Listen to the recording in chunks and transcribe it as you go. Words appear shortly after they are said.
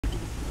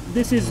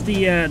This is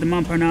the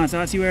Montparnasse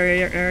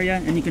ossuary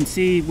area, and you can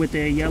see with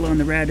the yellow and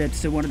the red,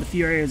 it's one of the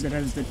few areas that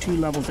has the 2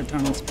 levels of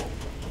tunnels.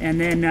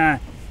 And then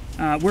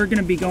we're going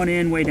to be going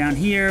in way down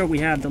here. We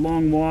have the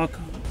long walk.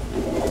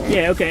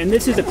 Yeah, okay, and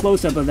this is a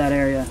close-up of that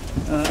area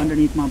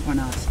underneath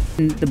Montparnasse.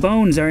 And the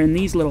bones are in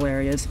these little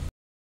areas.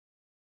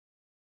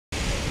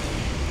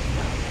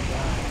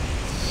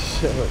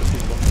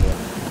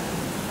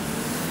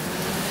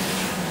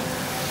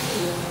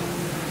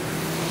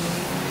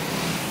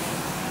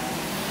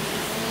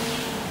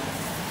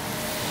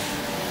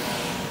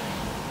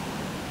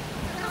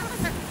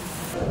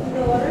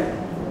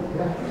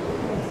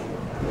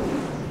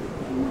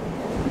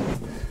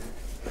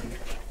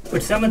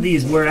 But some of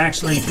these were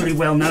actually pretty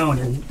well known,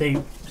 and they,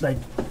 like,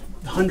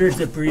 hundreds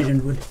of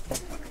Parisians would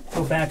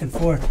go back and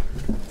forth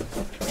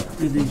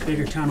through these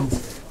bigger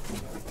tunnels.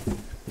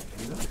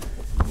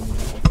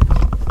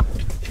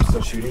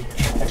 Still shooting?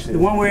 The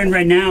one we're in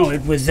right now,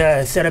 it was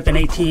set up in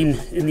the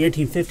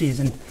 1850s,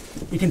 and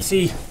you can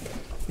see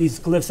these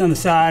glyphs on the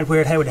side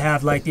where it would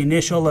have like the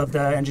initial of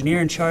the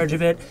engineer in charge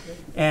of it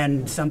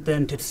and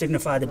something to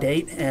signify the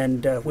date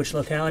and which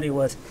locality it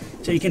was.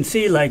 So you can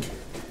see like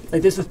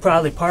this was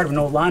probably part of an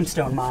old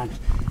limestone mine,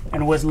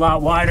 and it was a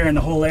lot wider, and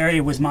the whole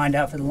area was mined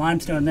out for the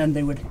limestone. And then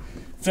they would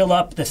fill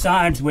up the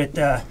sides with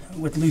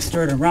loose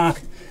dirt and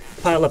rock,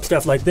 pile up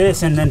stuff like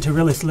this, and then to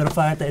really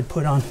solidify it, they'd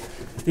put on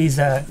these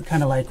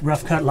kind of like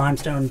rough cut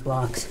limestone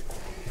blocks.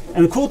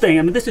 And the cool thing,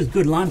 I mean, this is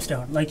good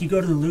limestone. Like you go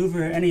to the Louvre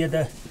or any of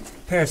the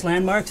Paris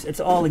landmarks, it's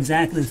all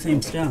exactly the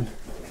same stone.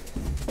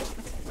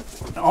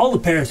 All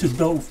of Paris was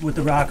built with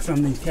the rock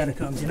from these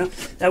catacombs, you know?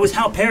 That was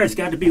how Paris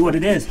got to be what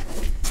it is.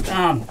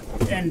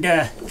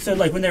 So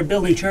like when they're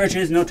building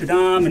churches, Notre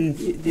Dame and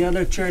the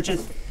other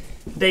churches,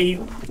 they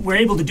were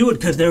able to do it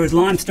because there was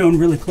limestone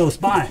really close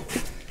by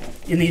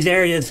in these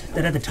areas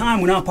that at the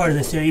time were not part of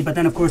the city, but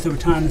then of course over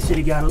time the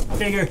city got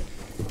bigger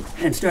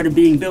and started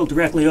being built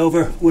directly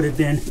over what had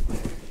been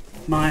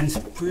mines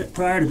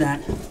prior to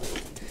that.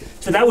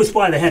 So that was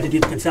why they had to do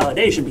the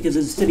consolidation, because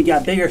as the city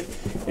got bigger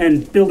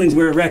and buildings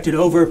were erected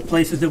over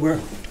places that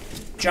were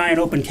giant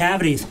open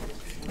cavities,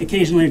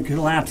 occasionally it could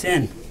collapse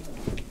in.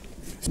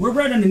 We're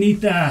right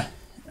underneath the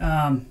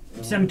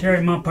cemetery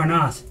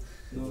Montparnasse.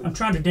 I'm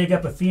trying to dig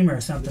up a femur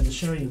or something to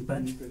show you,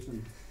 but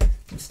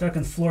it's stuck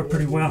in the floor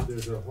pretty well.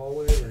 There's a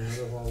hallway and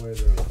another hallway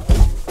there.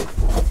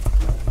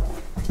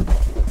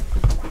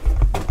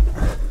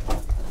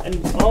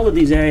 And all of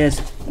these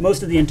areas,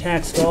 most of the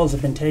intact skulls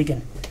have been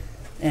taken.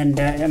 And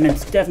I mean,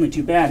 it's definitely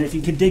too bad. If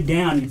you could dig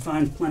down, you'd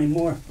find plenty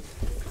more.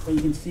 So you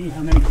can see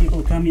how many people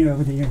have come here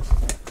over the years.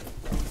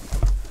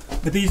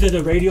 But these are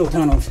the radial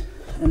tunnels,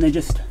 and they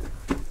just,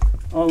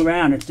 all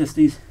around, it's just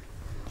these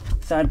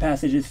side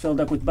passages filled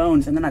up with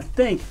bones. And then I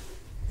think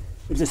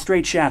there's a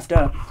straight shaft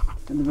up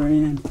to the very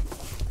end.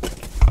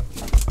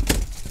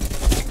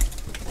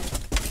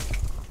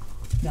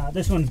 Nah,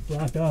 this one's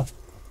blocked off.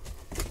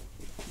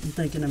 I'm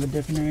thinking of a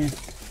different area.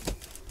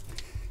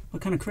 Well,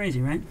 kind of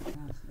crazy, right?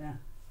 Yeah.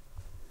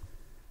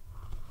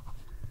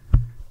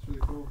 It's really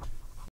cool.